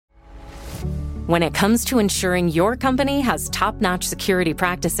When it comes to ensuring your company has top-notch security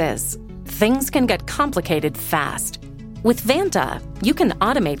practices, things can get complicated fast. With Vanta, you can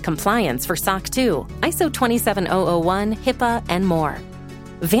automate compliance for SOC 2, ISO 27001, HIPAA, and more.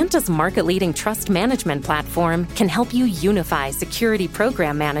 Vanta's market-leading trust management platform can help you unify security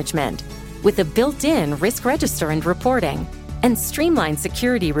program management with a built-in risk register and reporting, and streamline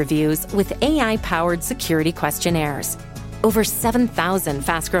security reviews with AI-powered security questionnaires. Over 7,000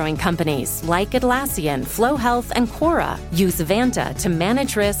 fast-growing companies like Atlassian, Flow Health, and Quora use Vanta to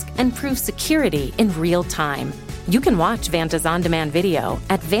manage risk and prove security in real time. You can watch Vanta's on-demand video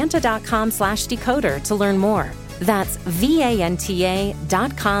at vanta.com/decoder to learn more. That's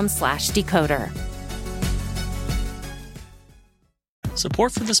vanta.com/decoder.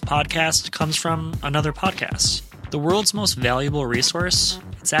 Support for this podcast comes from another podcast. The world's most valuable resource,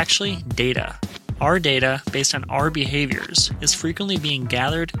 it's actually data. Our data, based on our behaviors, is frequently being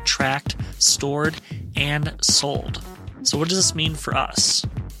gathered, tracked, stored, and sold. So what does this mean for us?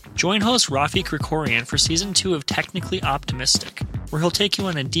 Join host Rafi Krikorian for Season 2 of Technically Optimistic, where he'll take you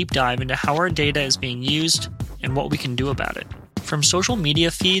on a deep dive into how our data is being used and what we can do about it. From social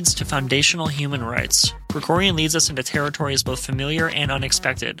media feeds to foundational human rights, Krikorian leads us into territories both familiar and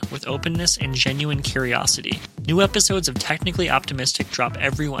unexpected, with openness and genuine curiosity. New episodes of Technically Optimistic drop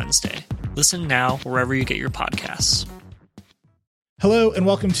every Wednesday. Listen now wherever you get your podcasts. Hello and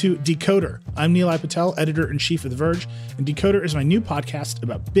welcome to Decoder. I'm Nilay Patel, editor-in-chief of The Verge, and Decoder is my new podcast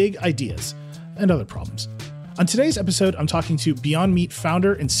about big ideas and other problems. On today's episode, I'm talking to Beyond Meat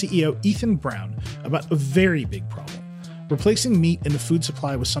founder and CEO Ethan Brown about a very big problem: replacing meat in the food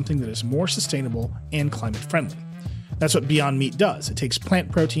supply with something that is more sustainable and climate-friendly. That's what Beyond Meat does. It takes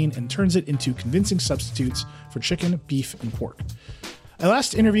plant protein and turns it into convincing substitutes for chicken, beef, and pork. I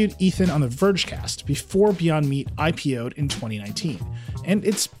last interviewed Ethan on the Vergecast before Beyond Meat IPO'd in 2019, and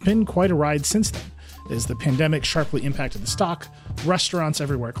it's been quite a ride since then, as the pandemic sharply impacted the stock, restaurants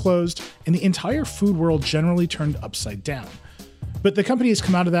everywhere closed, and the entire food world generally turned upside down. But the company has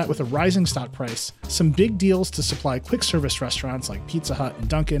come out of that with a rising stock price, some big deals to supply quick service restaurants like Pizza Hut and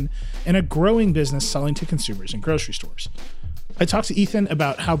Dunkin', and a growing business selling to consumers in grocery stores. I talked to Ethan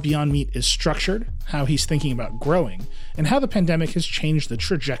about how Beyond Meat is structured, how he's thinking about growing, and how the pandemic has changed the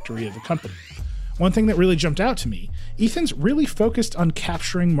trajectory of the company. One thing that really jumped out to me, Ethan's really focused on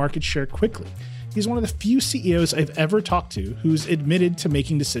capturing market share quickly. He's one of the few CEOs I've ever talked to who's admitted to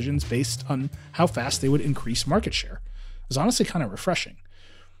making decisions based on how fast they would increase market share. It's honestly kind of refreshing.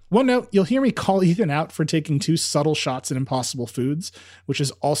 One note, you'll hear me call Ethan out for taking two subtle shots at Impossible Foods, which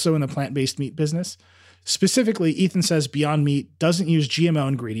is also in the plant-based meat business. Specifically, Ethan says Beyond Meat doesn't use GMO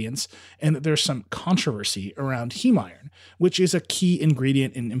ingredients and that there's some controversy around heme iron, which is a key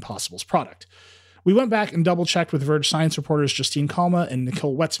ingredient in Impossible's product. We went back and double-checked with Verge science reporters Justine Kalma and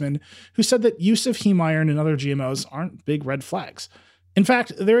Nicole Wetzman, who said that use of heme iron and other GMOs aren't big red flags. In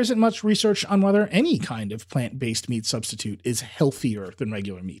fact, there isn't much research on whether any kind of plant-based meat substitute is healthier than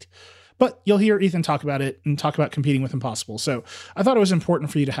regular meat. But you'll hear Ethan talk about it and talk about competing with Impossible, so I thought it was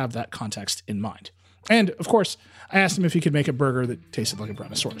important for you to have that context in mind. And, of course, I asked him if he could make a burger that tasted like a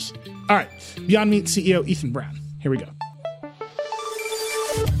Brontosaurus. All right, Beyond Meat CEO Ethan Brown. Here we go.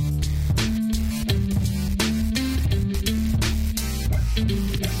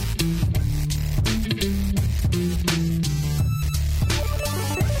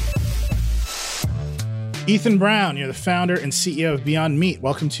 Ethan Brown, you're the founder and CEO of Beyond Meat.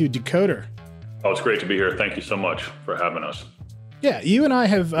 Welcome to Decoder. Oh, it's great to be here. Thank you so much for having us. Yeah, you and I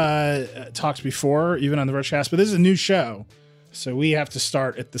have talked before, even on the Vergecast, but this is a new show, so we have to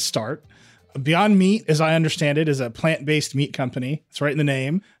start at the start. Beyond Meat, as I understand it, is a plant-based meat company. It's right in the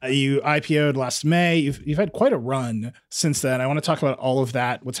name. You IPO'd last May. You've had quite a run since then. I want to talk about all of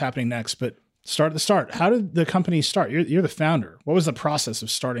that, what's happening next, but start at the start. How did the company start? You're the founder. What was the process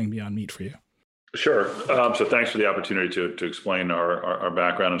of starting Beyond Meat for you? Sure. So thanks for the opportunity to explain our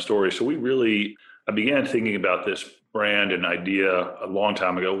background and story. So I began thinking about this brand and idea a long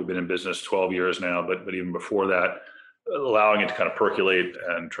time ago. We've been in business 12 years now, but even before that, allowing it to kind of percolate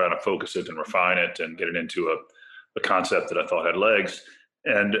and trying to focus it and refine it and get it into a concept that I thought had legs.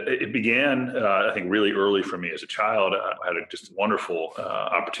 And it began, I think, really early for me as a child. I had just wonderful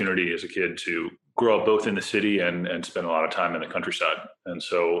opportunity as a kid to grow up both in the city and spend a lot of time in the countryside. And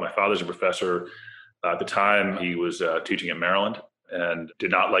so my father's a professor. At the time, he was teaching in Maryland and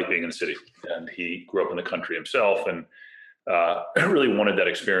did not like being in the city. And he grew up in the country himself and really wanted that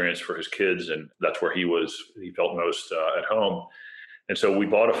experience for his kids. And that's where he felt most at home. And so we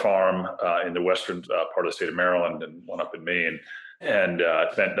bought a farm in the western part of the state of Maryland and one up in Maine. And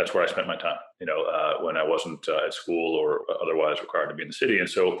that's where I spent my time, when I wasn't at school or otherwise required to be in the city. And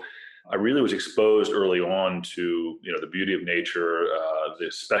so I really was exposed early on to, the beauty of nature, the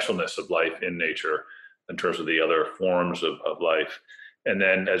specialness of life in nature in terms of the other forms of life. And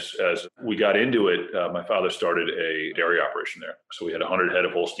then as we got into it, my father started a dairy operation there. So we had 100 head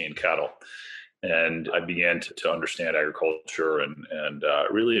of Holstein cattle. And I began to understand agriculture and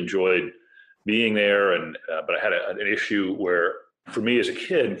really enjoyed being there. But I had an issue where, for me as a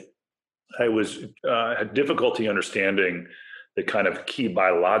kid, I had difficulty understanding the kind of key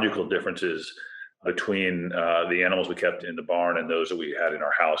biological differences between the animals we kept in the barn and those that we had in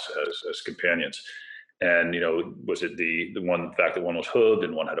our house as companions. And, was it the fact that one was hooved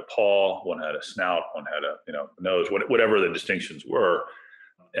and one had a paw, one had a snout, one had a, nose, whatever the distinctions were.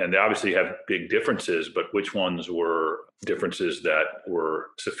 And they obviously have big differences, but which ones were differences that were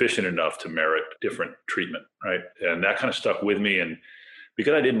sufficient enough to merit different treatment, right? And that kind of stuck with me. And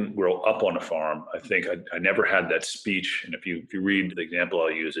because I didn't grow up on a farm, I think I never had that speech. And if you read the example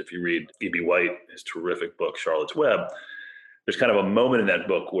I'll use, if you read E.B. White, his terrific book, Charlotte's Web, there's kind of a moment in that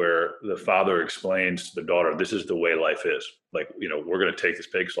book where the father explains to the daughter, this is the way life is. Like, we're going to take this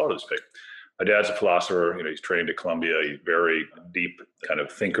pig, slaughter this pig. My dad's a philosopher, he's trained at Columbia. He's very deep kind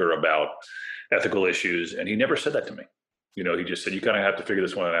of thinker about ethical issues. And he never said that to me. He just said, you kind of have to figure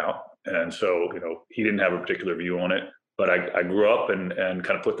this one out. And so, he didn't have a particular view on it. But I grew up and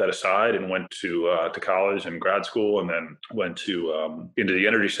kind of put that aside and went to college and grad school, and then went to into the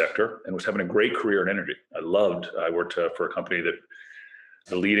energy sector and was having a great career in energy. I worked for a company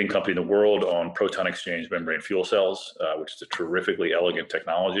the leading company in the world on proton exchange membrane fuel cells, which is a terrifically elegant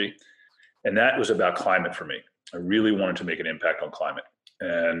technology. And that was about climate for me. I really wanted to make an impact on climate.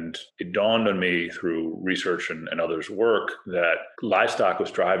 And it dawned on me through research and others' work that livestock was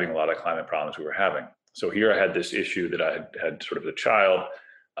driving a lot of climate problems we were having. So here I had this issue that I had sort of as a child.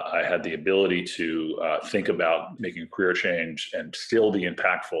 I had the ability to think about making a career change and still be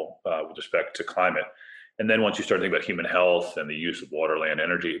impactful with respect to climate. And then once you start thinking about human health and the use of water, land,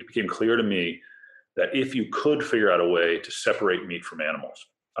 energy, it became clear to me that if you could figure out a way to separate meat from animals,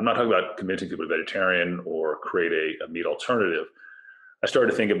 I'm not talking about convincing people to be vegetarian or create a meat alternative. I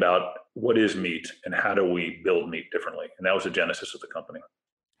started to think about what is meat and how do we build meat differently. And that was the genesis of the company.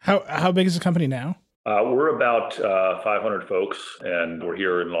 How big is the company now? We're about 500 folks, and we're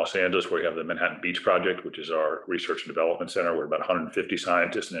here in Los Angeles where we have the Manhattan Beach Project, which is our research and development center. We're about 150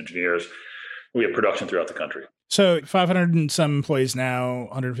 scientists and engineers. We have production throughout the country. So 500 and some employees now,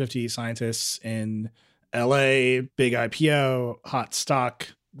 150 scientists in LA, big IPO, hot stock,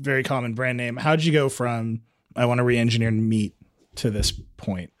 very common brand name. How did you go from I want to re-engineer meat to this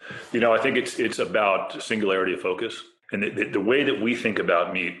point? I think it's about singularity of focus. And the way that we think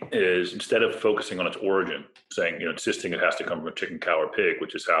about meat is, instead of focusing on its origin, saying, insisting it has to come from a chicken, cow, or pig,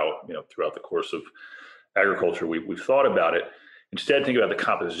 which is how, throughout the course of agriculture, we've thought about it. Instead, think about the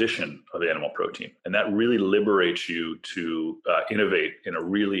composition of animal protein. And that really liberates you to innovate in a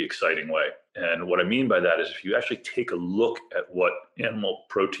really exciting way. And what I mean by that is, if you actually take a look at what animal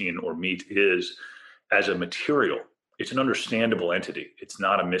protein or meat is as a material, it's an understandable entity. It's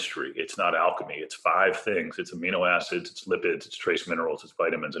not a mystery. It's not alchemy. It's 5 things. It's amino acids, it's lipids, it's trace minerals, it's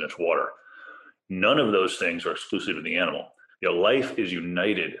vitamins, and it's water. None of those things are exclusive to the animal. Life is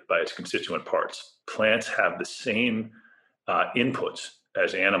united by its constituent parts. Plants have the same inputs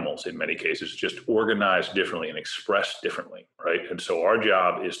as animals in many cases, just organized differently and expressed differently, right? And so our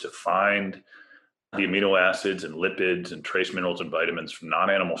job is to find the amino acids and lipids and trace minerals and vitamins from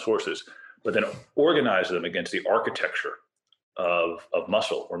non-animal sources, but then organize them against the architecture of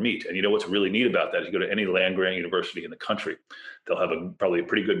muscle or meat. And what's really neat about that is, you go to any land-grant university in the country, they'll have probably a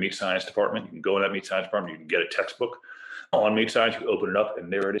pretty good meat science department. You can go in that meat science department, you can get a textbook on meat science, you can open it up,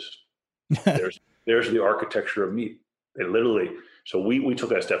 and there it is. There's the architecture of meat. It literally, so we took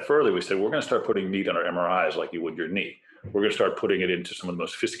that a step further. We said, we're going to start putting meat on our MRIs like you would your knee. We're going to start putting it into some of the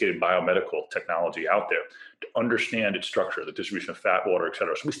most sophisticated biomedical technology out there to understand its structure, the distribution of fat, water, et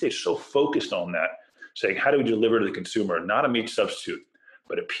cetera. So we stay so focused on that, saying, how do we deliver to the consumer not a meat substitute,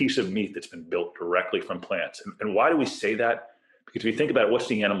 but a piece of meat that's been built directly from plants? And why do we say that? Because if you think about it, what's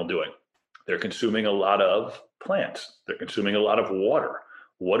the animal doing? They're consuming a lot of plants. They're consuming a lot of water.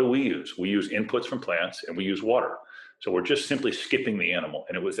 What do we use? We use inputs from plants and we use water. So we're just simply skipping the animal.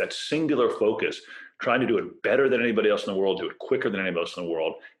 And it was that singular focus, trying to do it better than anybody else in the world, do it quicker than anybody else in the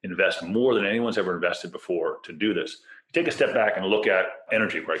world, invest more than anyone's ever invested before to do this. Take a step back and look at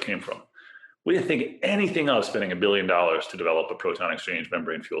energy, where I came from. We didn't think anything of spending $1 billion to develop a proton exchange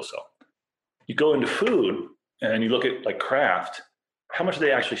membrane fuel cell. You go into food and you look at like Kraft, how much are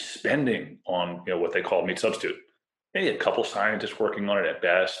they actually spending on what they call meat substitute? Maybe a couple scientists working on it at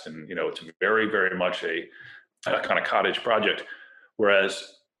best. And it's very, very much a kind of cottage project.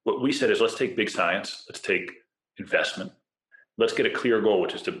 Whereas what we said is, let's take big science, let's take investment, let's get a clear goal,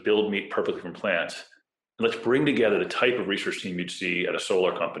 which is to build meat perfectly from plants. And let's bring together the type of research team you'd see at a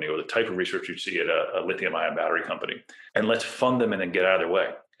solar company or the type of research you'd see at a lithium-ion battery company. And let's fund them and then get out of their way.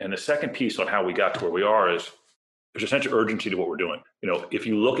 And the second piece on how we got to where we are is there's a sense of urgency to what we're doing. If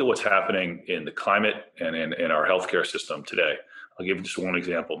you look at what's happening in the climate and in our healthcare system today, I'll give you just one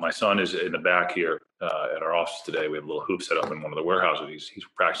example. My son is in the back here at our office today. We have a little hoop set up in one of the warehouses. He's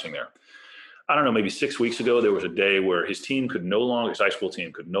practicing there. I don't know, maybe 6 weeks ago, there was a day where his high school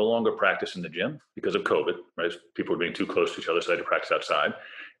team could no longer practice in the gym because of COVID, right? People were being too close to each other, so they had to practice outside.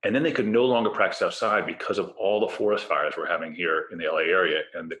 And then they could no longer practice outside because of all the forest fires we're having here in the LA area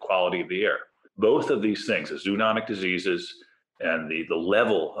and the quality of the air. Both of these things, the zoonotic diseases and the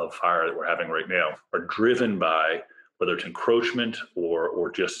level of fire that we're having right now, are driven by whether it's encroachment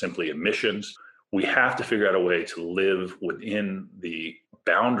or just simply emissions. We have to figure out a way to live within the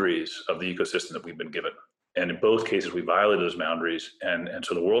boundaries of the ecosystem that we've been given. And in both cases, we violated those boundaries. And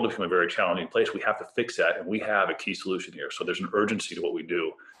so the world became a very challenging place. We have to fix that. And we have a key solution here. So there's an urgency to what we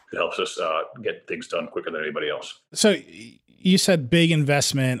do that helps us get things done quicker than anybody else. So you said big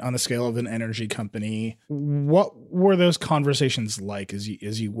investment on the scale of an energy company. What were those conversations like as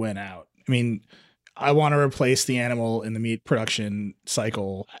you went out? I mean, I want to replace the animal in the meat production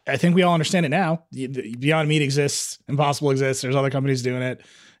cycle. I think we all understand it now. Beyond Meat exists. Impossible exists. There's other companies doing it.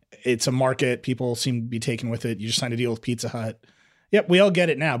 It's a market. People seem to be taken with it. You just signed a deal with Pizza Hut. Yep, we all get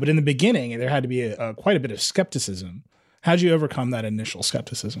it now. But in the beginning, there had to be quite a bit of skepticism. How'd you overcome that initial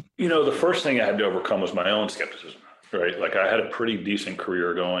skepticism? The first thing I had to overcome was my own skepticism, right? Like I had a pretty decent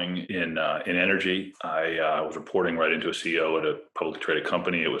career going in energy. I was reporting right into a CEO at a publicly traded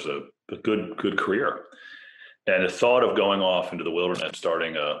company. It was a good career. And the thought of going off into the wilderness,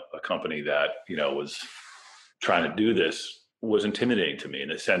 starting a company that, was trying to do this was intimidating to me in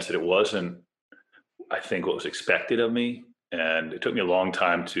the sense that it wasn't, I think, what was expected of me. And it took me a long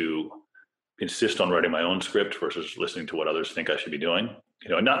time to insist on writing my own script versus listening to what others think I should be doing.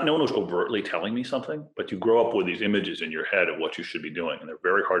 No one was overtly telling me something, but you grow up with these images in your head of what you should be doing, and they're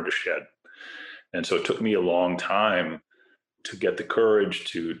very hard to shed. And so it took me a long time to get the courage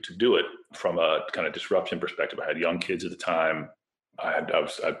to do it from a kind of disruption perspective. I had young kids at the time. I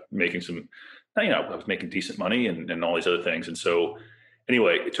was making I was making decent money and all these other things. And so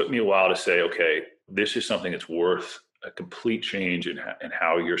anyway, it took me a while to say, okay, this is something that's worth a complete change in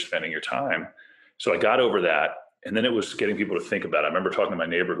how you're spending your time. So I got over that. And then it was getting people to think about it. I remember talking to my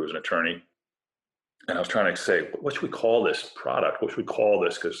neighbor who was an attorney, and I was trying to say, what should we call this product? What should we call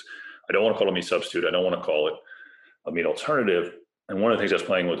this? Because I don't want to call it a meat substitute. I don't want to call it a meat alternative. And one of the things I was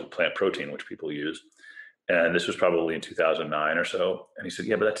playing with was plant protein, which people use. And this was probably in 2009 or so. And he said,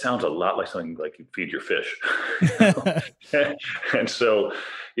 yeah, but that sounds a lot like something like you feed your fish. And so,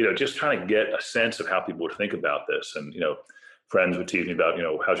 just trying to get a sense of how people would think about this. And, friends would tease me about,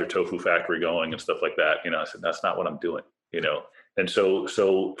 how's your tofu factory going and stuff like that. I said, that's not what I'm doing, And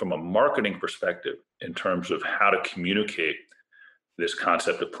so from a marketing perspective, in terms of how to communicate this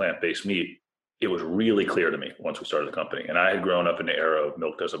concept of plant-based meat, it was really clear to me once we started the company. And I had grown up in the era of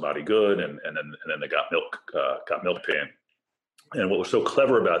milk does a body good, and then they got milk pain. And what was so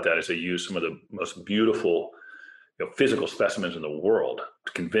clever about that is they used some of the most beautiful physical specimens in the world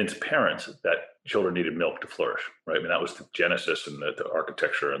to convince parents that children needed milk to flourish, right? I mean, that was the genesis and the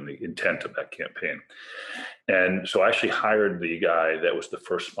architecture and the intent of that campaign. And so I actually hired the guy that was the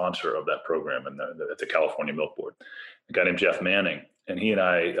first sponsor of that program at the California Milk Board, a guy named Jeff Manning. And he and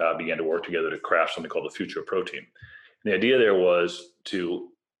I began to work together to craft something called the future of protein. And the idea there was to,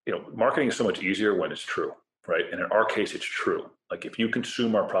 marketing is so much easier when it's true, right? And in our case, it's true. Like if you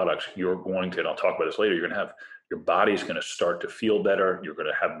consume our products, you're going to, and I'll talk about this later, your body's going to start to feel better. You're going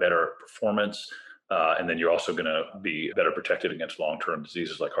to have better performance. And then you're also going to be better protected against long-term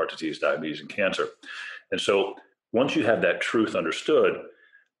diseases like heart disease, diabetes, and cancer. And so once you have that truth understood,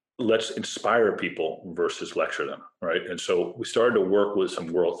 let's inspire people versus lecture them, right? And so we started to work with some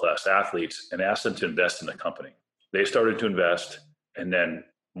world-class athletes and asked them to invest in the company. They started to invest, and then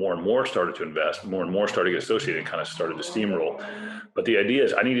more and more started to invest, more and more started to get associated and kind of started to steamroll. But the idea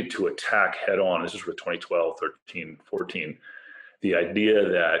is I needed to attack head on. This is for 2012, 13, 14. The idea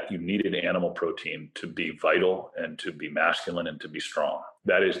that you needed animal protein to be vital and to be masculine and to be strong.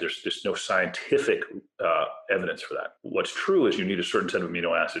 That is, there's just no scientific evidence for that. What's true is you need a certain set of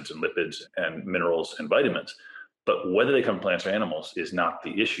amino acids and lipids and minerals and vitamins. But whether they come from plants or animals is not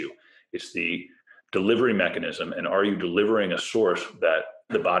the issue. It's the delivery mechanism. And are you delivering a source that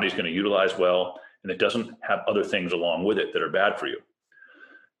the body's going to utilize well, and it doesn't have other things along with it that are bad for you?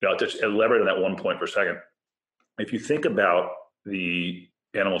 Now, just elaborate on that one point for a second. If you think about the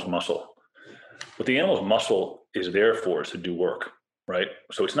animal's muscle. What the animal's muscle is there for is to do work, right?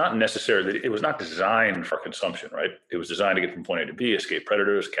 So it's not necessarily, it was not designed for consumption, right? It was designed to get from point A to B, escape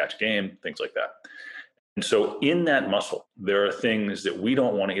predators, catch game, things like that. And so in that muscle, there are things that we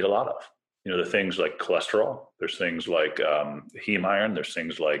don't want to eat a lot of. The things like cholesterol, there's things like heme iron, there's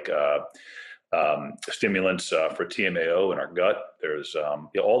things like stimulants for TMAO in our gut. There's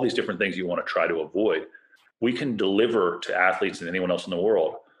all these different things you want to try to avoid. We can deliver to athletes and anyone else in the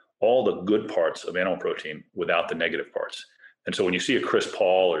world all the good parts of animal protein without the negative parts. And so when you see a Chris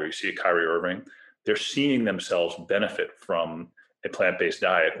Paul or you see a Kyrie Irving, they're seeing themselves benefit from a plant-based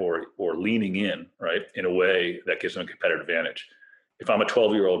diet or leaning in, right, in a way that gives them a competitive advantage. If I'm a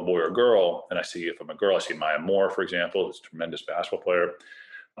 12-year-old boy or girl, and if I'm a girl, I see Maya Moore, for example, who's a tremendous basketball player.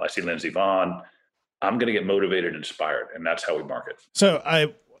 I see Lindsey Vonn. I'm going to get motivated and inspired, and that's how we market. So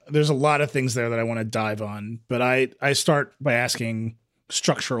there's a lot of things there that I want to dive on, but I start by asking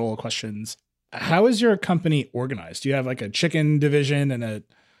structural questions. How is your company organized? Do you have like a chicken division and a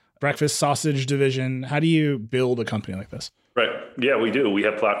breakfast sausage division? How do you build a company like this? Right. Yeah, we do. We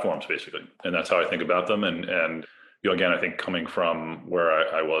have platforms basically, and that's how I think about them. And again, I think coming from where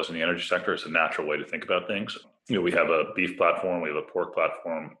I was in the energy sector, it's a natural way to think about things. We have a beef platform, we have a pork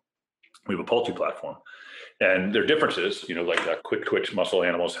platform, we have a poultry platform. And there are differences, like quick twitch muscle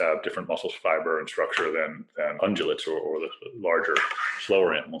animals have different muscle fiber and structure than ungulates or the larger,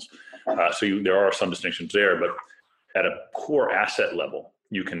 slower animals. So there are some distinctions there, but at a core asset level,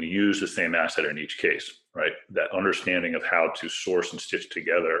 you can use the same asset in each case, right? That understanding of how to source and stitch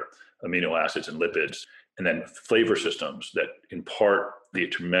together amino acids and lipids, and then flavor systems that impart the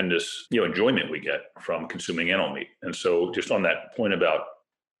tremendous enjoyment we get from consuming animal meat. And so just on that point about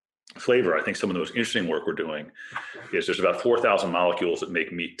flavor, I think some of the most interesting work we're doing is there's about 4,000 molecules that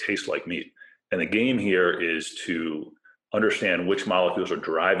make meat taste like meat. And the game here is to understand which molecules are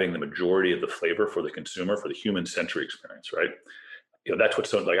driving the majority of the flavor for the consumer, for the human sensory experience, right? That's what's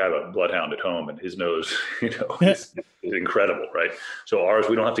so, like, I have a bloodhound at home and his nose, is incredible, right? So ours,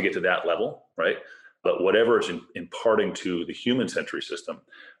 we don't have to get to that level, right? But whatever it's imparting to the human sensory system,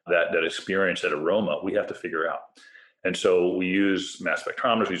 that experience, that aroma, we have to figure out. And so we use mass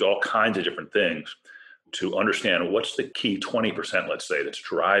spectrometers, we use all kinds of different things to understand what's the key 20%, let's say, that's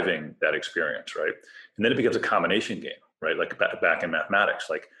driving that experience, right? And then it becomes a combination game, right? Like back in mathematics,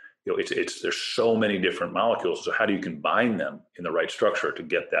 like, there's so many different molecules. So how do you combine them in the right structure to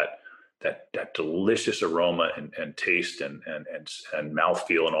get that delicious aroma and taste and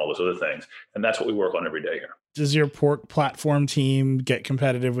mouthfeel and all those other things? And that's what we work on every day here. Does your pork platform team get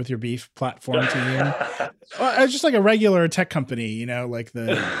competitive with your beef platform team? It's just like a regular tech company, like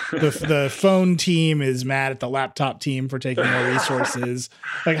the phone team is mad at the laptop team for taking more resources.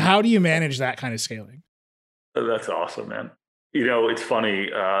 Like, how do you manage that kind of scaling? That's awesome, man. It's funny,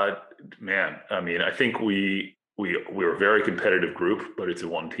 man. I mean, I think we're a very competitive group, but it's a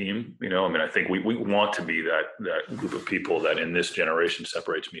one team. I think we want to be that group of people that in this generation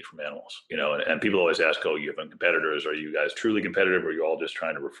separates meat from animals. And people always ask, "Oh, you have competitors? Are you guys truly competitive, or are you all just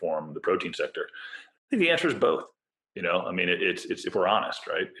trying to reform the protein sector?" I think the answer is both. It's if we're honest,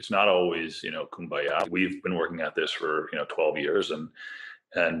 right? It's not always kumbaya. We've been working at this for 12 years,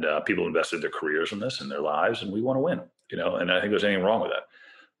 and people invested their careers in this and their lives, and we want to win. And I think there's anything wrong with that.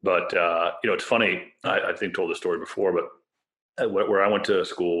 But, it's funny, I think told this story before, but where I went to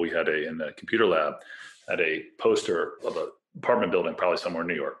school, we had in the computer lab, had a poster of an apartment building, probably somewhere in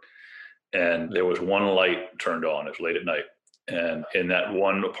New York. And there was one light turned on. It was late at night. And in that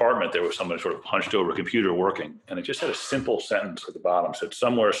one apartment, there was someone sort of hunched over a computer working. And it just had a simple sentence at the bottom, said,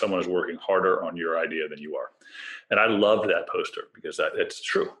 "Somewhere someone is working harder on your idea than you are." And I loved that poster because it's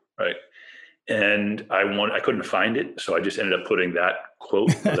true, right? And I couldn't find it, so I just ended up putting that quote,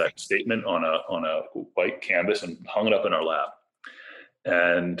 that statement on a white canvas and hung it up in our lab.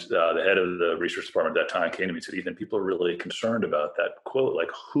 And the head of the research department at that time came to me and said, "Ethan, people are really concerned about that quote. Like,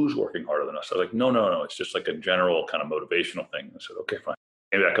 who's working harder than us?" I was like, no, it's just like a general kind of motivational thing. I said, "Okay, fine."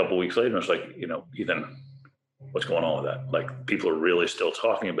 Maybe a couple of weeks later, I was like, "Ethan, what's going on with that? Like, people are really still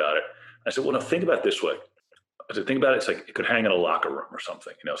talking about it." I said, "Well, no, think about it this way." I said, "Think about it. It's like it could hang in a locker room or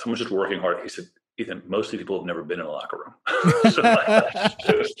something. Someone's just working hard." He said, "Ethan, most people have never been in a locker room,"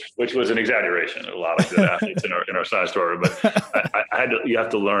 which was an exaggeration. A lot of good athletes in our science story, but you have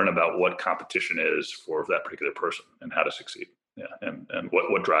to learn about what competition is for that particular person and how to succeed. Yeah, and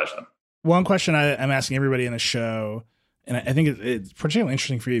what drives them. One question I'm asking everybody in the show, and I think it's particularly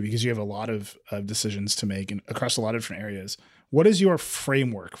interesting for you because you have a lot of decisions to make and across a lot of different areas. What is your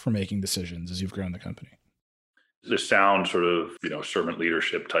framework for making decisions as you've grown the company? This sounds sort of servant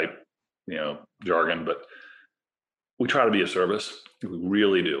leadership type jargon, but We try to be a service. We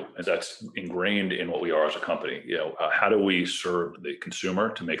really do. And that's ingrained in what we are as a company. How do we serve the consumer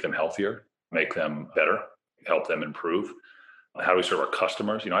to make them healthier, make them better, help them improve? How do we serve our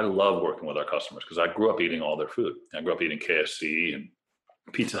customers? I love working with our customers because I grew up eating all their food. I grew up eating KFC and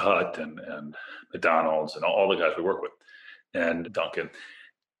Pizza Hut and McDonald's and all the guys we work with and Dunkin'.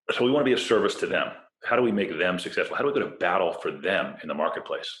 So we want to be a service to them. How do we make them successful? How do we go to battle for them in the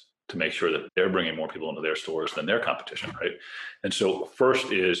marketplace to make sure that they're bringing more people into their stores than their competition, right? And so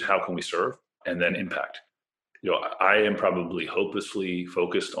first is how can we serve, and then impact. I am probably hopelessly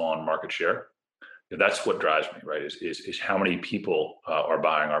focused on market share. That's what drives me, right? Is how many people are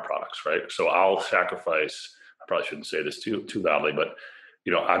buying our products, right? So I'll sacrifice. I probably shouldn't say this too loudly, but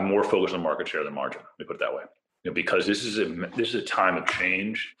I'm more focused on market share than margin. Let me put it that way. Because this is a time of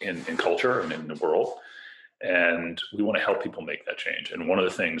change in culture and in the world, and we want to help people make that change. And one of the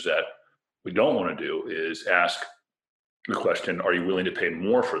things that we don't want to do is ask the question, are you willing to pay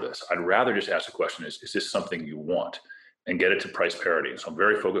more for this? I'd rather just ask the question, is this something you want? And get it to price parity. And so I'm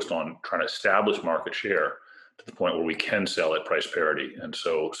very focused on trying to establish market share to the point where we can sell at price parity. And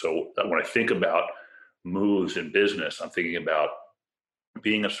so when I think about moves in business, I'm thinking about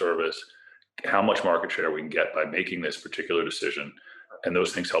being a service, how much market share we can get by making this particular decision. And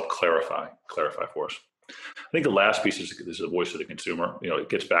those things help clarify for us. I think the last piece is the voice of the consumer. It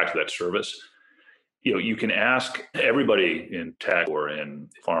gets back to that service. You can ask everybody in tech or in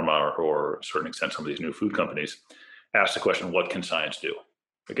pharma or to a certain extent, some of these new food companies, ask the question, what can science do?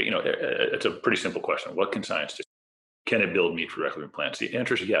 Okay, it's a pretty simple question. What can science do? Can it build meat directly from plants? The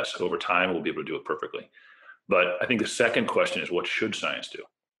answer is yes. Over time, we'll be able to do it perfectly. But I think the second question is, what should science do?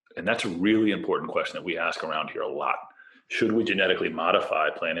 And that's a really important question that we ask around here a lot. Should we genetically modify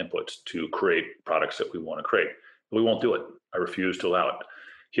plant inputs to create products that we want to create? We won't do it. I refuse to allow it.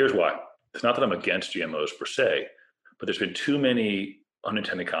 Here's why. It's not that I'm against GMOs per se, but there's been too many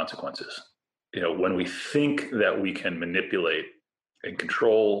unintended consequences. When we think that we can manipulate and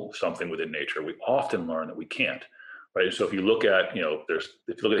control something within nature, we often learn that we can't. Right. And so if you look at, if you look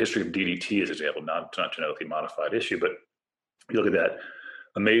at the history of DDT as an example, not genetically modified issue, but you look at that,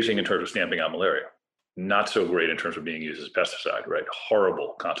 amazing in terms of stamping out malaria, not so great in terms of being used as a pesticide, right?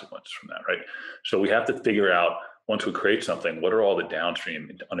 Horrible consequences from that, right? So we have to figure out, once we create something, what are all the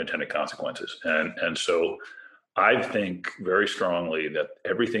downstream unintended consequences? And so I think very strongly that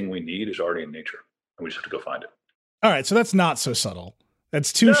everything we need is already in nature, and we just have to go find it. All right, so that's not so subtle.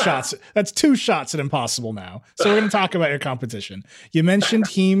 That's two shots. That's two shots at Impossible now. So we're going to talk about your competition. You mentioned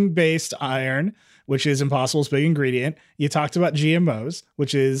heme-based iron, which is Impossible's big ingredient. You talked about GMOs,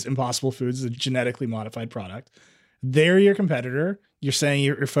 which is Impossible Foods, a genetically modified product. They're your competitor. You're saying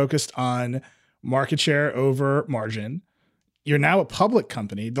you're focused on market share over margin. You're now a public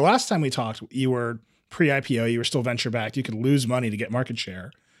company. The last time we talked, you were pre-IPO. You were still venture-backed. You could lose money to get market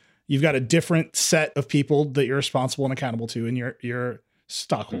share. You've got a different set of people that you're responsible and accountable to in your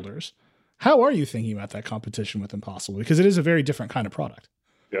stockholders. How are you thinking about that competition with Impossible? Because it is a very different kind of product.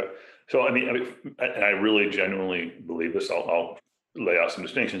 Yeah. So, and I really genuinely believe this. I'll lay out some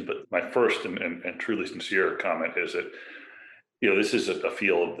distinctions, but my first and truly sincere comment is that, this is a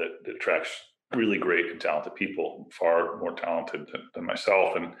field that attracts really great and talented people, far more talented than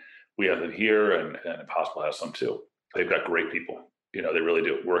myself. And we have them here, and Impossible has some too. They've got great people. They really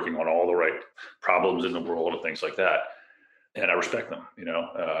do, working on all the right problems in the world and things like that. And I respect them,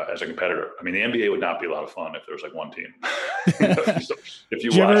 as a competitor. I mean, the NBA would not be a lot of fun if there was like one team. If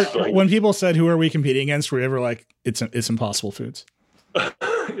you watch, when people said, "Who are we competing against?" Were you ever like, "It's Impossible Foods"?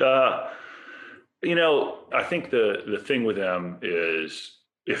 I think the thing with them is,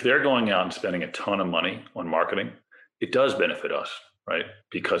 if they're going out and spending a ton of money on marketing, it does benefit us, right?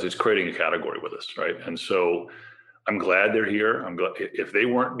 Because it's creating a category with us, right? And so I'm glad they're here. I'm glad. If they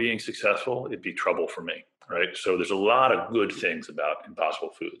weren't being successful, it'd be trouble for me. Right. So there's a lot of good things about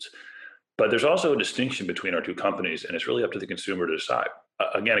Impossible Foods, but there's also a distinction between our two companies, and it's really up to the consumer to decide.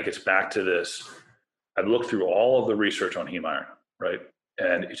 Again, it gets back to this. I've looked through all of the research on heme iron, right?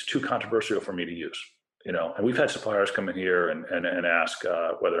 And it's too controversial for me to use, and we've had suppliers come in here and ask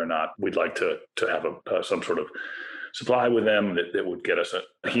whether or not we'd like to have some sort of supply with them that would get us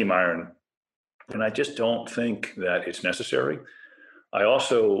a heme iron. And I just don't think that it's necessary. I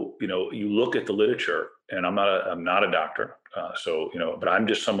also, you look at the literature, and I'm not a doctor, but I'm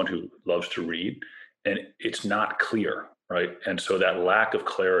just someone who loves to read, and it's not clear, right? And so that lack of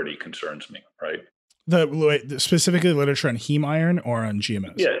clarity concerns me, right? Specifically literature on heme iron or on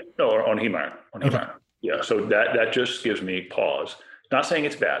GMOs? Yeah, no, on heme iron. Heme iron. Yeah, so that just gives me pause. Not saying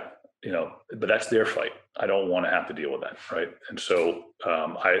it's bad, but that's their fight. I don't want to have to deal with that, right? And so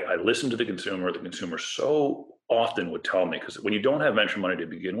I listen to the consumer. The consumer's so often would tell me, because when you don't have venture money to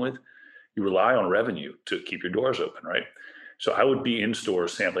begin with, you rely on revenue to keep your doors open, right? So I would be in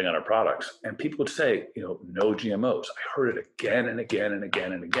stores sampling on our products, and people would say, no GMOs. I heard it again and again and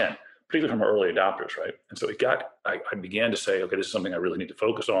again and again, particularly from our early adopters, right? And so I began to say, okay, this is something I really need to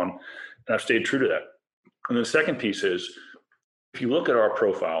focus on, and I've stayed true to that. And then the second piece is, if you look at our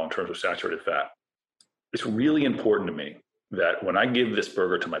profile in terms of saturated fat, it's really important to me that when I give this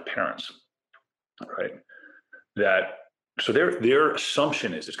burger to my parents, right, so their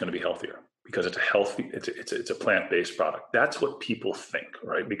assumption is it's going to be healthier because it's a healthy, it's a plant-based product. That's what people think,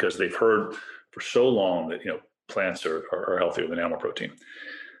 right? Because they've heard for so long that plants are healthier than animal protein.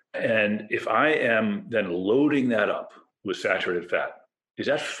 And if I am then loading that up with saturated fat, is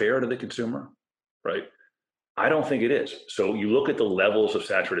that fair to the consumer, right? I don't think it is. So you look at the levels of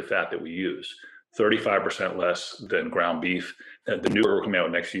saturated fat that we use, 35% less than ground beef. The new burger coming out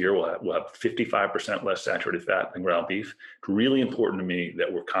next year will have 55% less saturated fat than ground beef. It's really important to me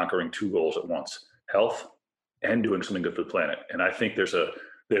that we're conquering two goals at once: health and doing something good for the planet. And I think there's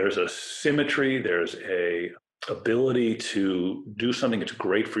a symmetry, there's a ability to do something that's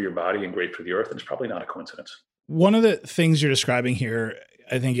great for your body and great for the earth. And it's probably not a coincidence. One of the things you're describing here,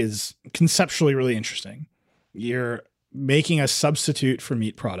 I think, is conceptually really interesting. You're making a substitute for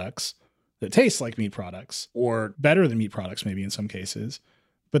meat products that taste like meat products, or better than meat products, maybe in some cases,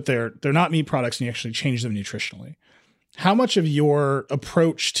 but they're not meat products, and you actually change them nutritionally. How much of your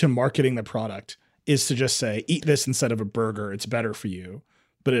approach to marketing the product is to just say, eat this instead of a burger, it's better for you,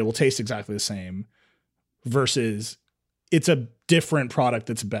 but it will taste exactly the same, versus it's a different product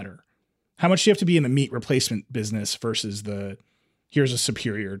that's better? How much do you have to be in the meat replacement business versus here's a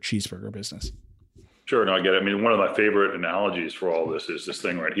superior cheeseburger business? Sure, no, I get it. I mean, one of my favorite analogies for all this is this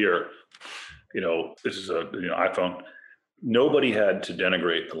thing right here. This is a iPhone. Nobody had to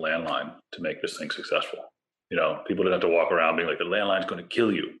denigrate the landline to make this thing successful. People didn't have to walk around being like, the landline's going to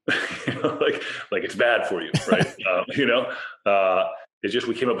kill you, like it's bad for you, right? It's just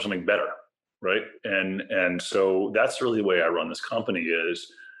we came up with something better, right? And so that's really the way I run this company. Is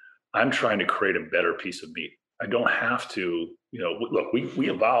I'm trying to create a better piece of meat. I don't have to, look, we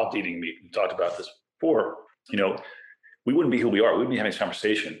evolved eating meat. We talked about this before. We wouldn't be who we are. We wouldn't be having this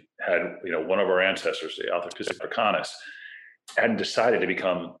conversation had, one of our ancestors, the Australopithecus africanus, hadn't decided to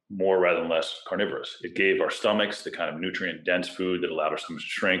become more rather than less carnivorous. It gave our stomachs the kind of nutrient-dense food that allowed our stomachs to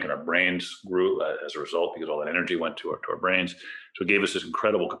shrink, and our brains grew as a result, because all that energy went to our brains. So it gave us this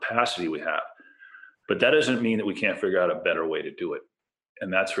incredible capacity we have. But that doesn't mean that we can't figure out a better way to do it.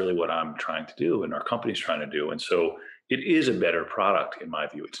 And that's really what I'm trying to do, and our company's trying to do. And so it is a better product, in my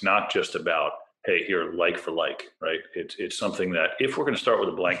view. It's not just about, hey, here, like for like, right? It's something that, if we're going to start with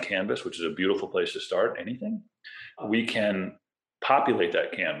a blank canvas, which is a beautiful place to start anything, we can populate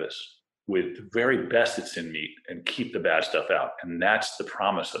that canvas with the very best that's in meat and keep the bad stuff out. And that's the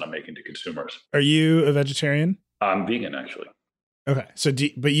promise that I'm making to consumers. Are you a vegetarian? I'm vegan, actually. Okay. So,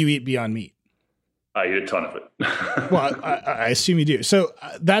 but you eat Beyond Meat? I eat a ton of it. Well, I assume you do. So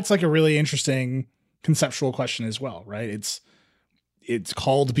that's like a really interesting conceptual question as well, right? It's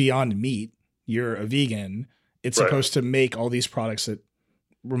called Beyond Meat. You're a vegan. It's right. Supposed to make all these products that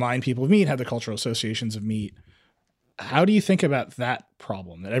remind people of meat, have the cultural associations of meat. How do you think about that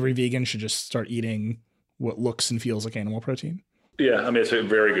problem, that every vegan should just start eating what looks and feels like animal protein? Yeah, I mean, it's a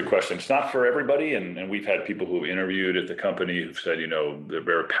very good question. It's not for everybody. And we've had people who interviewed at the company who've said, they're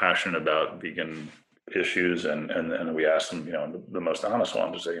very passionate about vegan issues. And we asked them, the most honest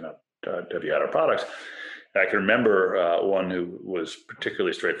one to say, have you had our products? I can remember one who was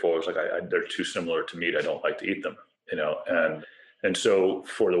particularly straightforward. It was like, they're too similar to meat. I don't like to eat them, and so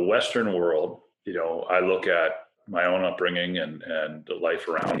for the Western world, I look at my own upbringing and the life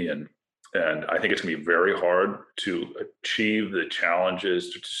around me, and I think it's going to be very hard to achieve the challenges,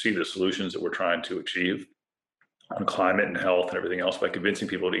 to see the solutions that we're trying to achieve on climate and health and everything else by convincing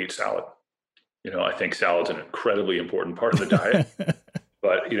people to eat salad. I think salad's an incredibly important part of the diet.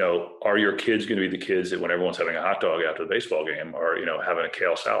 But, are your kids going to be the kids that when everyone's having a hot dog after the baseball game are, having a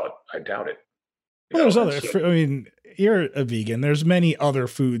kale salad? I doubt it. You're a vegan. There's many other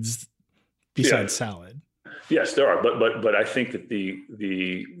foods besides salad. Yes, there are. But I think that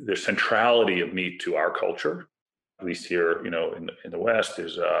the centrality of meat to our culture, at least here, in the West,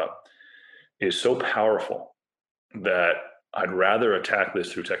 is so powerful that I'd rather attack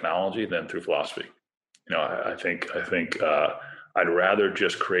this through technology than through philosophy. I think I'd rather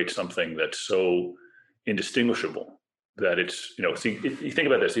just create something that's so indistinguishable that it's, see, you think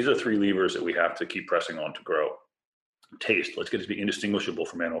about this, these are three levers that we have to keep pressing on to grow. Taste, let's get it to be indistinguishable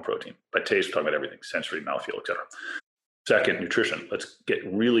from animal protein. By taste, we're talking about everything, sensory, mouthfeel, et cetera. Second, nutrition, let's get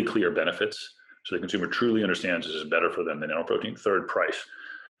really clear benefits So the consumer truly understands this is better for them than animal protein. Third, price.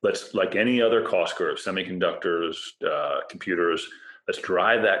 Let's, like any other cost curve, semiconductors, computers, let's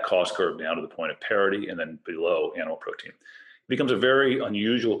drive that cost curve down to the point of parity and then below animal protein. It becomes a very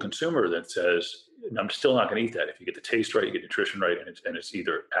unusual consumer that says, I'm still not going to eat that. If you get the taste right, you get nutrition right, and it's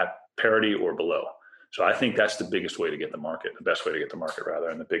either at parity or below. So I think that's the biggest way to get the market, the best way to get the market rather,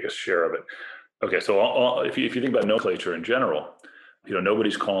 and the biggest share of it. Okay, so if you think about nomenclature in general,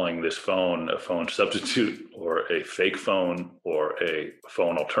 nobody's calling this phone a phone substitute or a fake phone or a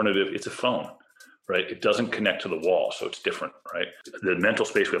phone alternative. It's a phone, right? It doesn't connect to the wall, so it's different, right? The mental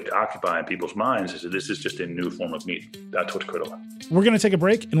space we have to occupy in people's minds is that this is just a new form of meat. That's what's critical. We're going to take a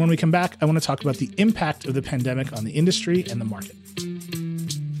break, and when we come back, I want to talk about the impact of the pandemic on the industry and the market.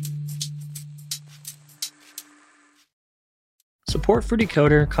 Support for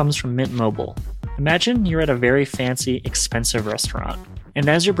Decoder comes from Mint Mobile. Imagine you're at a very fancy, expensive restaurant, and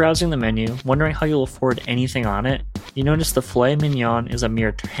as you're browsing the menu, wondering how you'll afford anything on it, you notice the filet mignon is a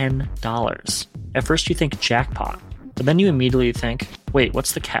mere $10. At first you think jackpot, but then you immediately think, wait,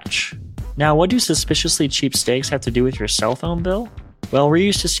 what's the catch? Now, what do suspiciously cheap steaks have to do with your cell phone bill? Well, we're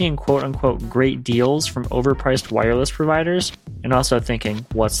used to seeing quote-unquote great deals from overpriced wireless providers, and also thinking,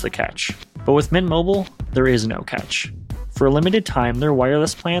 what's the catch? But with Mint Mobile, there is no catch. For a limited time, their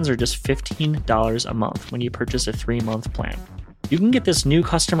wireless plans are just $15 a month when you purchase a 3-month plan. You can get this new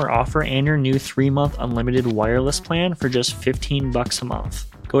customer offer and your new 3-month unlimited wireless plan for just $15 a month.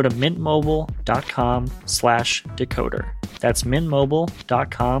 Go to mintmobile.com/decoder. That's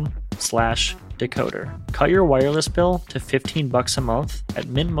mintmobile.com/decoder. Cut your wireless bill to $15 a month at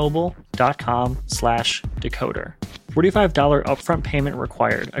mintmobile.com/decoder. $45 upfront payment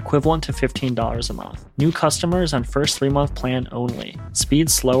required, equivalent to $15 a month. New customers on first 3-month plan only. Speed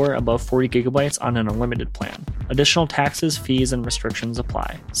slower above 40 gigabytes on an unlimited plan. Additional taxes, fees, and restrictions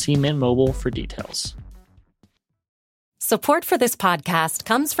apply. See Mint Mobile for details. Support for this podcast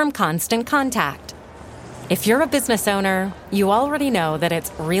comes from Constant Contact. If you're a business owner, you already know that it's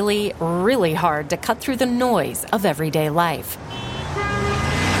really, really hard to cut through the noise of everyday life.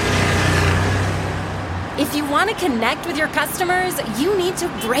 If you want to connect with your customers, you need to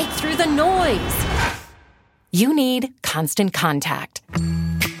break through the noise. You need Constant Contact.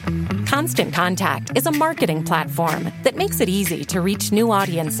 Constant Contact is a marketing platform that makes it easy to reach new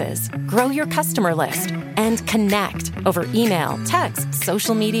audiences, grow your customer list, and connect over email, text,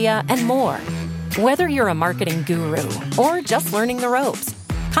 social media, and more. Whether you're a marketing guru or just learning the ropes,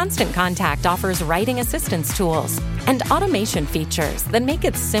 Constant Contact offers writing assistance tools and automation features that make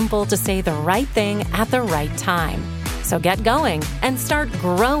it simple to say the right thing at the right time. So get going and start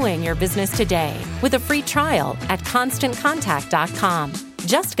growing your business today with a free trial at ConstantContact.com.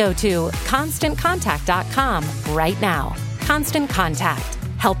 Just go to ConstantContact.com right now. Constant Contact,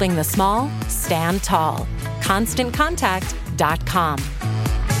 helping the small stand tall. ConstantContact.com.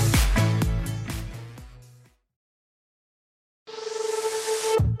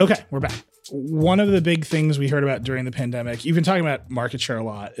 Okay, we're back. One of the big things we heard about during the pandemic, you've been talking about market share a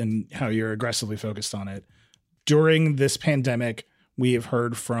lot and how you're aggressively focused on it. During this pandemic, we have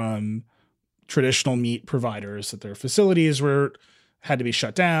heard from traditional meat providers that their facilities had to be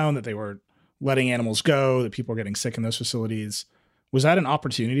shut down, that they were letting animals go, that people were getting sick in those facilities. Was that an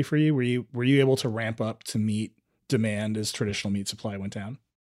opportunity for you? Were you able to ramp up to meet demand as traditional meat supply went down?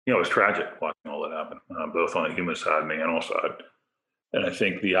 It was tragic watching all that happen, both on the human side and the animal side. And I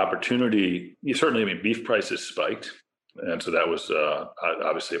think the opportunity, beef prices spiked. And so that was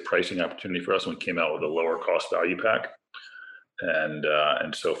obviously a pricing opportunity for us when we came out with a lower cost value pack.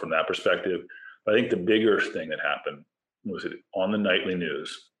 And so from that perspective, I think the bigger thing that happened was that on the nightly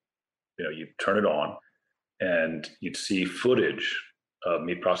news, you'd turn it on and you'd see footage of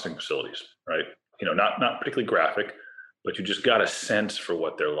meat processing facilities, right? Not particularly graphic, but you just got a sense for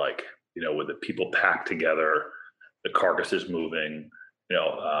what they're like, with the people packed together, the carcasses moving,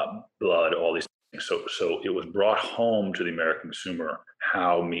 blood, all these things. So it was brought home to the American consumer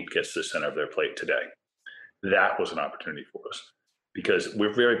how meat gets to the center of their plate today. That was an opportunity for us because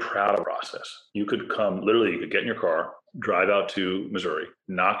we're very proud of the process. You could get in your car, drive out to Missouri,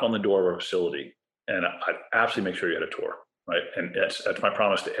 knock on the door of our facility, and I'd absolutely make sure you had a tour, right? And that's my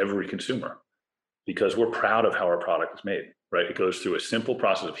promise to every consumer because we're proud of how our product is made, right? It goes through a simple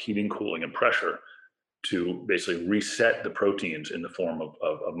process of heating, cooling, and pressure to basically reset the proteins in the form of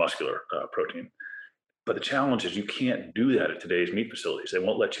muscular protein. But the challenge is you can't do that at today's meat facilities. They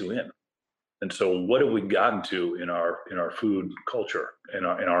won't let you in. And so what have we gotten to in our food culture, in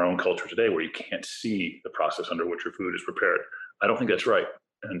our own culture today, where you can't see the process under which your food is prepared? I don't think that's right.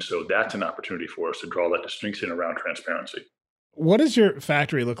 And so that's an opportunity for us to draw that distinction around transparency. What does your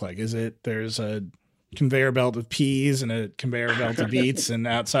factory look like? There's a conveyor belt of peas and a conveyor belt of beets, and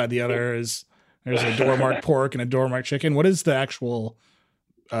outside the other there's a door marked pork and a door marked chicken. What is the actual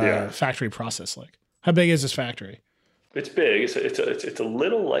factory process like? How big is this factory? It's big. It's a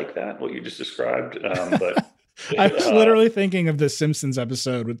little like that, what you just described, but. I was literally thinking of the Simpsons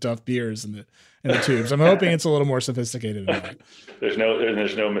episode with Duff Beers in the tubes. I'm hoping it's a little more sophisticated than that. There's no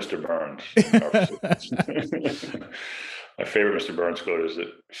Mr. Burns. My favorite Mr. Burns quote is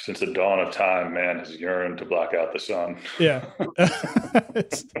that since the dawn of time, man has yearned to block out the sun. Yeah.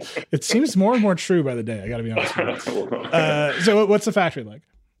 It seems more and more true by the day, I got to be honest with you. So what's the factory like?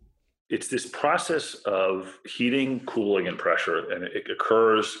 It's this process of heating, cooling, and pressure, and it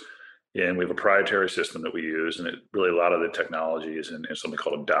occurs and we have a proprietary system that we use, and a lot of the technology is in something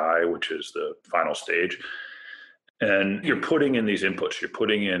called a die, which is the final stage. And you're putting in these inputs. You're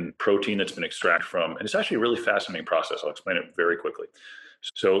putting in protein that's been extracted from, and it's actually a really fascinating process. I'll explain it very quickly.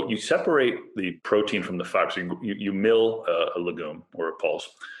 So you separate the protein from the fiber. So you mill a legume or a pulse,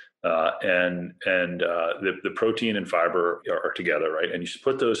 and the protein and fiber are together, right? And you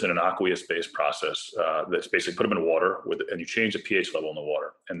put those in an aqueous-based process that's basically put them in water and you change the pH level in the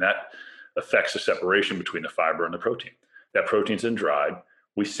water, and that affects the separation between the fiber and the protein. That protein's then dried.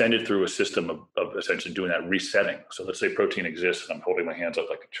 We send it through a system of essentially doing that resetting. So let's say protein exists, and I'm holding my hands up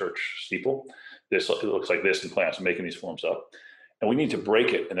like a church steeple. It looks like this in plants, I'm making these forms up. And we need to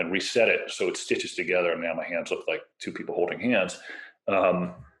break it and then reset it so it stitches together, and now my hands look like two people holding hands.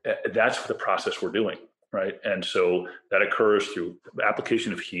 That's the process we're doing, right? And so that occurs through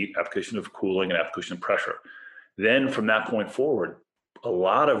application of heat, application of cooling, and application of pressure. Then from that point forward, a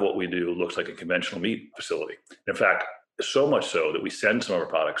lot of what we do looks like a conventional meat facility. In fact, so much so that we send some of our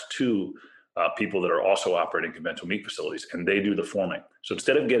products to people that are also operating conventional meat facilities, and they do the forming. So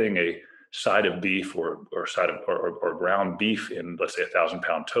instead of getting a side of beef or ground beef in, let's say,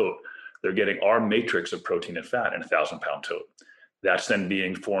 1,000-pound tote, they're getting our matrix of protein and fat in a 1,000-pound tote. That's then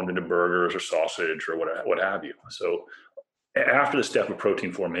being formed into burgers or sausage or what have you. So after the step of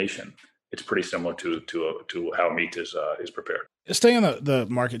protein formation, it's pretty similar to how meat is prepared. Staying on the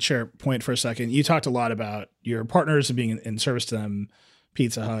market share point for a second, you talked a lot about your partners and being in service to them,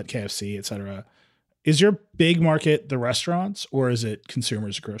 Pizza Hut, KFC, et cetera. Is your big market the restaurants, or is it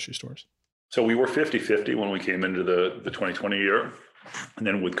consumers at grocery stores? So we were 50-50 when we came into the 2020 year. And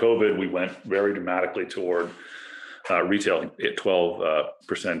then with COVID, we went very dramatically toward retail at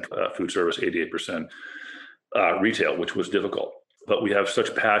 12% food service, 88% retail, which was difficult. But we have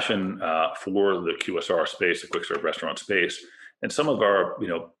such passion for the QSR space, the quick serve restaurant space. And some of our,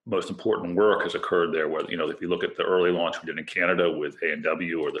 most important work has occurred there where, if you look at the early launch we did in Canada with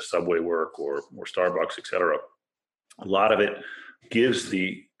A&W or the Subway work or Starbucks, et cetera, a lot of it gives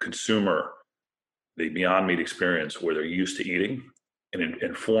the consumer the Beyond Meat experience where they're used to eating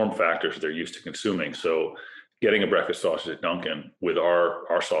and form factors they're used to consuming. So getting a breakfast sausage at Dunkin' with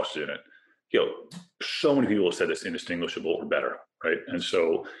our sausage in it, so many people have said it's indistinguishable or better, right? And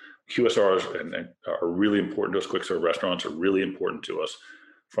so QSRs are really important to us. Quick serve restaurants are really important to us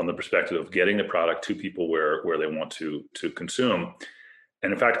from the perspective of getting the product to people where they want to consume.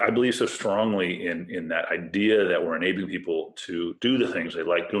 And in fact, I believe so strongly in that idea that we're enabling people to do the things they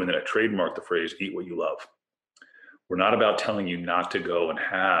like doing, that I trademark the phrase, eat what you love. We're not about telling you not to go and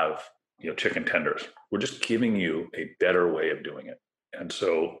have, chicken tenders. We're just giving you a better way of doing it. And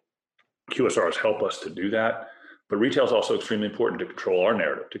so QSRs help us to do that. But retail is also extremely important to control our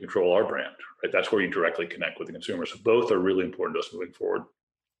narrative, to control our brand, right? That's where you directly connect with the consumer. So both are really important to us moving forward.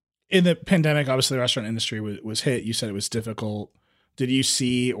 In the pandemic, obviously the restaurant industry was hit. You said it was difficult. Did you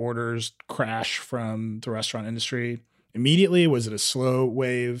see orders crash from the restaurant industry immediately? Was it a slow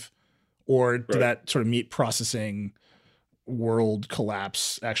wave? Or did that sort of meat processing world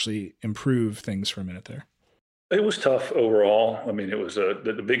collapse actually improve things for a minute there? It was tough overall. I mean, it was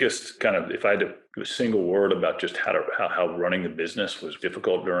the biggest kind of, if I had to give a single word about just how running the business was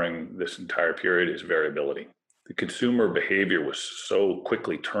difficult during this entire period, is variability. The consumer behavior was so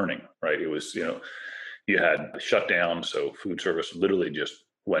quickly turning, right? It was, you had shutdown. So food service literally just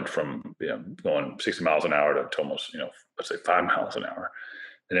went from, going 60 miles an hour to almost, let's say 5 miles an hour.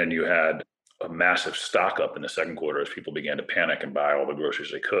 And then you had a massive stock up in the second quarter as people began to panic and buy all the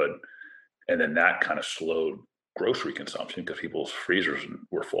groceries they could. And then that kind of slowed grocery consumption because people's freezers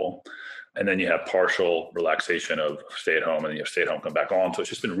were full. And then you have partial relaxation of stay at home, and then you have stay at home come back on. So it's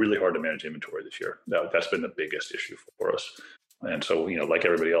just been really hard to manage inventory this year. That's been the biggest issue for us. And so, like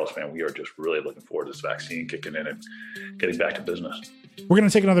everybody else, man, we are just really looking forward to this vaccine kicking in and getting back to business. We're going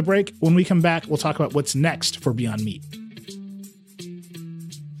to take another break. When we come back, we'll talk about what's next for Beyond Meat.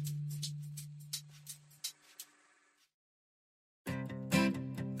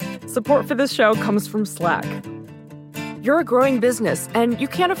 Support for this show comes from Slack. You're a growing business, and you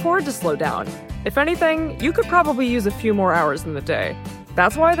can't afford to slow down. If anything, you could probably use a few more hours in the day.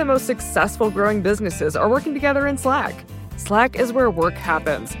 That's why the most successful growing businesses are working together in Slack. Slack is where work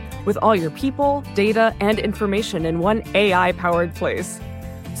happens, with all your people, data, and information in one AI-powered place.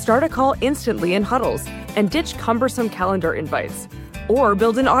 Start a call instantly in huddles and ditch cumbersome calendar invites. Or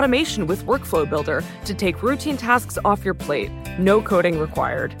build an automation with Workflow Builder to take routine tasks off your plate. No coding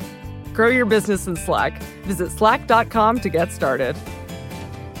required. Grow your business in Slack. Visit slack.com to get started.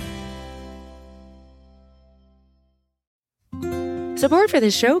 Support for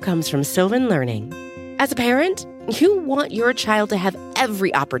this show comes from Sylvan Learning. As a parent, you want your child to have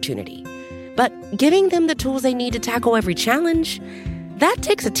every opportunity. But giving them the tools they need to tackle every challenge, that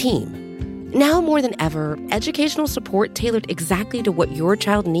takes a team. Now more than ever, educational support tailored exactly to what your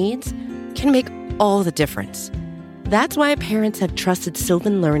child needs can make all the difference. That's why parents have trusted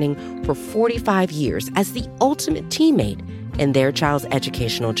Sylvan Learning for 45 years as the ultimate teammate in their child's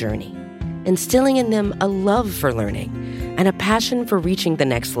educational journey, instilling in them a love for learning and a passion for reaching the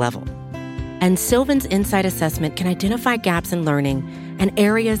next level. And Sylvan's Insight Assessment can identify gaps in learning and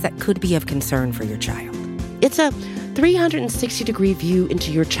areas that could be of concern for your child. It's a 360-degree view into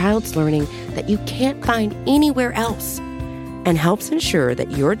your child's learning that you can't find anywhere else, and helps ensure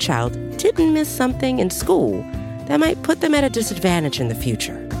that your child didn't miss something in school that might put them at a disadvantage in the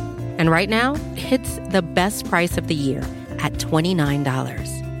future. And right now, it's the best price of the year at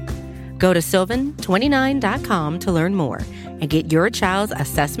 $29. Go to sylvan29.com to learn more and get your child's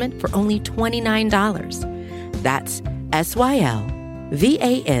assessment for only $29. That's SYLVAN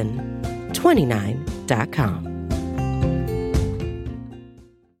 29.com.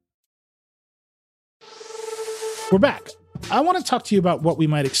 We're back. I want to talk to you about what we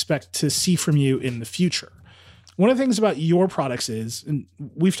might expect to see from you in the future. One of the things about your products is, and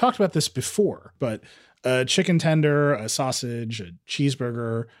we've talked about this before, but a chicken tender, a sausage, a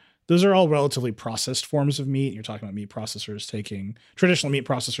cheeseburger, those are all relatively processed forms of meat. You're talking about traditional meat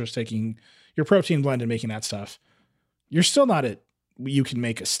processors taking your protein blend and making that stuff. You're still not at, you can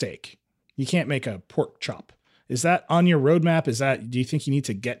make a steak. You can't make a pork chop. Is that on your roadmap? Do you think you need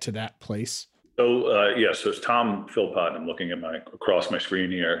to get to that place? So it's Tom Philpott. I'm looking at across my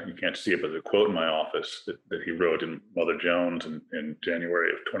screen here. You can't see it, but there's a quote in my office that he wrote in Mother Jones in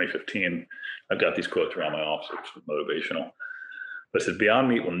January of 2015. I've got these quotes around my office, which is motivational. But it said, Beyond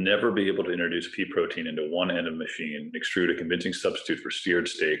Meat will never be able to introduce pea protein into one end of the machine and extrude a convincing substitute for seared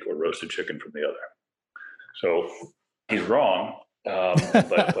steak or roasted chicken from the other. So he's wrong,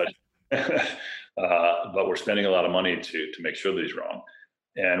 but we're spending a lot of money to make sure that he's wrong.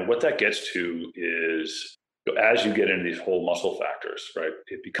 And what that gets to is, as you get into these whole muscle factors, right,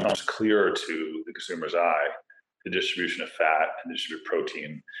 it becomes clearer to the consumer's eye, the distribution of fat and the distribution of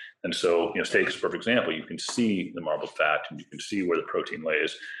protein. And so, steak is a perfect example. You can see the marbled fat and you can see where the protein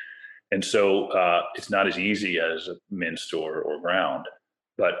lays. And so it's not as easy as minced or ground,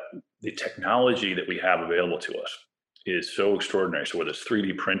 but the technology that we have available to us is so extraordinary. So whether it's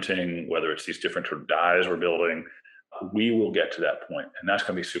 3D printing, whether it's these different sort of dyes we're building, we will get to that point, and that's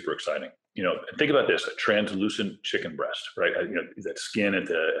going to be super exciting. Think about this: a translucent chicken breast, right? That skin at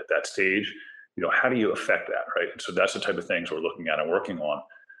that stage. How do you affect that, right? And so that's the type of things we're looking at and working on,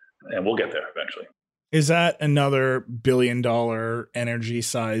 and we'll get there eventually. Is that another $1 billion energy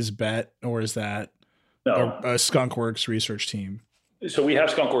size bet, or is that a Skunkworks research team? So we have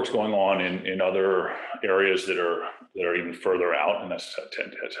Skunkworks going on in other areas that are even further out, and that's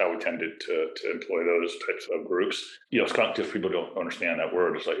how we tended to employ those types of groups. Skunk, if people don't understand that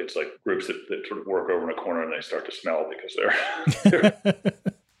word, it's like groups that sort of work over in a corner and they start to smell because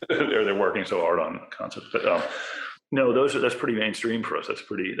they're working so hard on concepts. But no, that's pretty mainstream for us. That's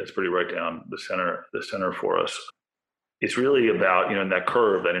pretty right down the center for us. It's really about in that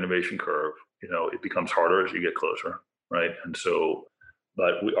curve, that innovation curve. It becomes harder as you get closer, right? And so.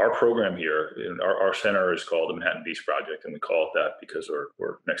 But our program here, our center is called the Manhattan Beach Project, and we call it that because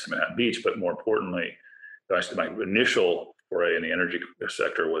we're next to Manhattan Beach. But more importantly, my initial foray in the energy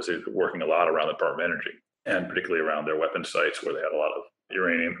sector was working a lot around the Department of Energy, and particularly around their weapons sites where they had a lot of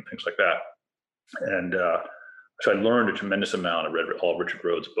uranium and things like that. And so I learned a tremendous amount. I read all Richard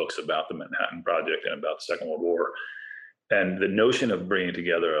Rhodes' books about the Manhattan Project and about the Second World War. And the notion of bringing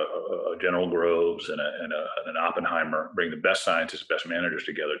together a General Groves and an Oppenheimer, bringing the best scientists, best managers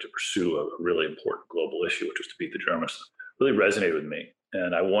together to pursue a really important global issue, which was to beat the Germans, really resonated with me.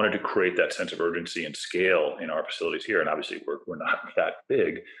 And I wanted to create that sense of urgency and scale in our facilities here. And obviously, we're not that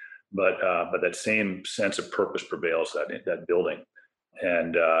big, but that same sense of purpose prevails that building.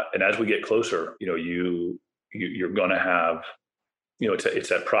 And as we get closer, you're going to have it's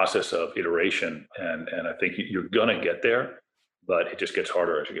that process of iteration, and I think you're gonna get there, but it just gets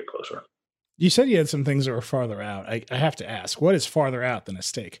harder as you get closer. You said you had some things that were farther out. I have to ask, what is farther out than a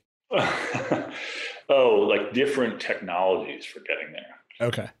steak? Oh, like different technologies for getting there.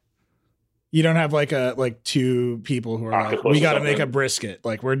 Okay. You don't have like two people who are like, we got to make a brisket.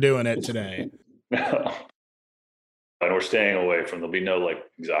 Like, we're doing it today. No. And we're staying away from, there'll be no like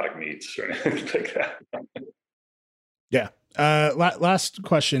exotic meats or anything like that. Yeah. Last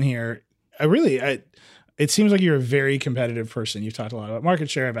question here. It seems like you're a very competitive person. You've talked a lot about market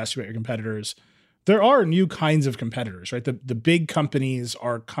share. I've asked you about your competitors. There are new kinds of competitors, right? The big companies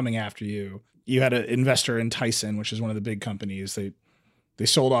are coming after you. You had an investor in Tyson, which is one of the big companies. They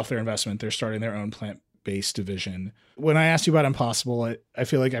sold off their investment. They're starting their own plant-based division. When I asked you about Impossible, I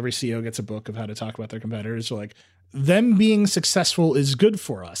feel like every CEO gets a book of how to talk about their competitors. So like, them being successful is good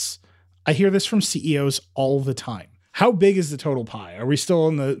for us. I hear this from CEOs all the time. How big is the total pie? Are we still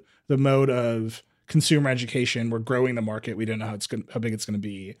in the mode of consumer education? We're growing the market. We don't know how big it's going to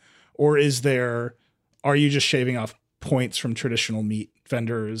be. Or are you just shaving off points from traditional meat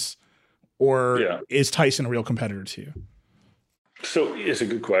vendors? Or is Tyson a real competitor to you? So it's a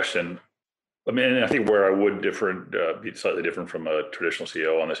good question. I mean, I think where I would be slightly different from a traditional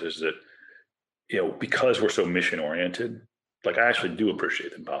CEO on this is that, because we're so mission oriented, like I actually do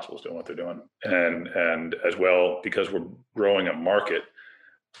appreciate that Impossible's doing what they're doing. And as well, because we're growing a market,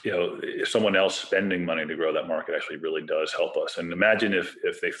 if someone else spending money to grow that market actually really does help us. And imagine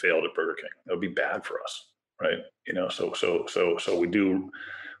if they failed at Burger King, that would be bad for us, right? So we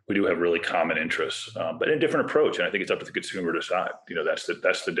do have really common interests, but a different approach. And I think it's up to the consumer to decide.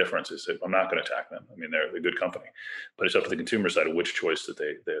 That's the difference. Is that I'm not going to attack them. I mean, they're a good company, but it's up to the consumer side of which choice that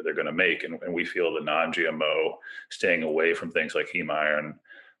they're going to make. And we feel the non-GMO, staying away from things like heme iron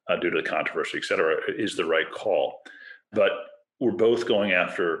due to the controversy, et cetera, is the right call. But we're both going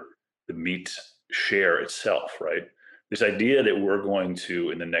after the meat share itself, right? This idea that we're going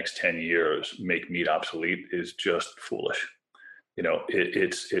to, in the next 10 years, make meat obsolete is just foolish.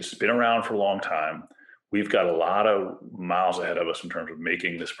 It's been around for a long time. We've got a lot of miles ahead of us in terms of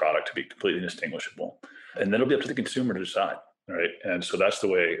making this product to be completely distinguishable. And then it'll be up to the consumer to decide, right? And so that's the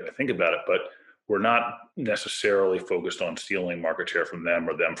way I think about it. But we're not necessarily focused on stealing market share from them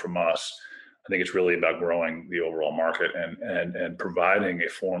or them from us. I think it's really about growing the overall market and providing a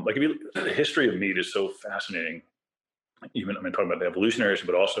form. Like the history of meat is so fascinating. Even, talking about the evolutionary,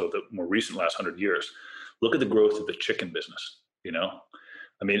 but also the more recent last 100 years. Look at the growth of the chicken business.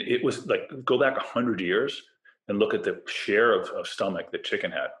 It was like, go back 100 years and look at the share of stomach that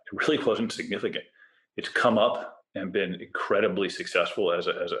chicken had. It really wasn't significant. It's come up and been incredibly successful as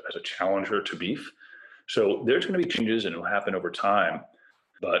a challenger to beef. So there's going to be changes and it'll happen over time.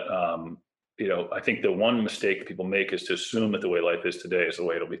 But, I think the one mistake that people make is to assume that the way life is today is the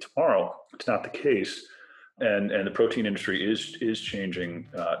way it'll be tomorrow. It's not the case. And the protein industry is changing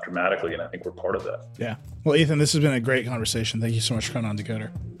dramatically, and I think we're part of that. Yeah. Well, Ethan, this has been a great conversation. Thank you so much for coming on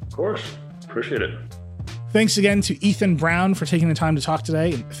Decoder. Of course. Appreciate it. Thanks again to Ethan Brown for taking the time to talk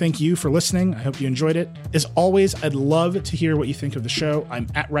today. And thank you for listening. I hope you enjoyed it. As always, I'd love to hear what you think of the show. I'm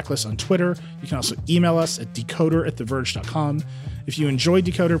 @Reckless on Twitter. You can also email us at decoder@theverge.com. If you enjoyed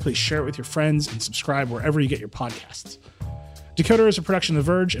Decoder, please share it with your friends and subscribe wherever you get your podcasts. Decoder is a production of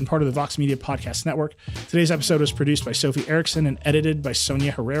The Verge and part of the Vox Media Podcast Network. Today's episode was produced by Sophie Erickson and edited by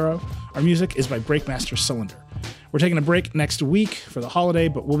Sonia Herrero. Our music is by Breakmaster Cylinder. We're taking a break next week for the holiday,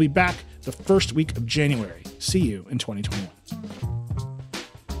 but we'll be back the first week of January. See you in 2021.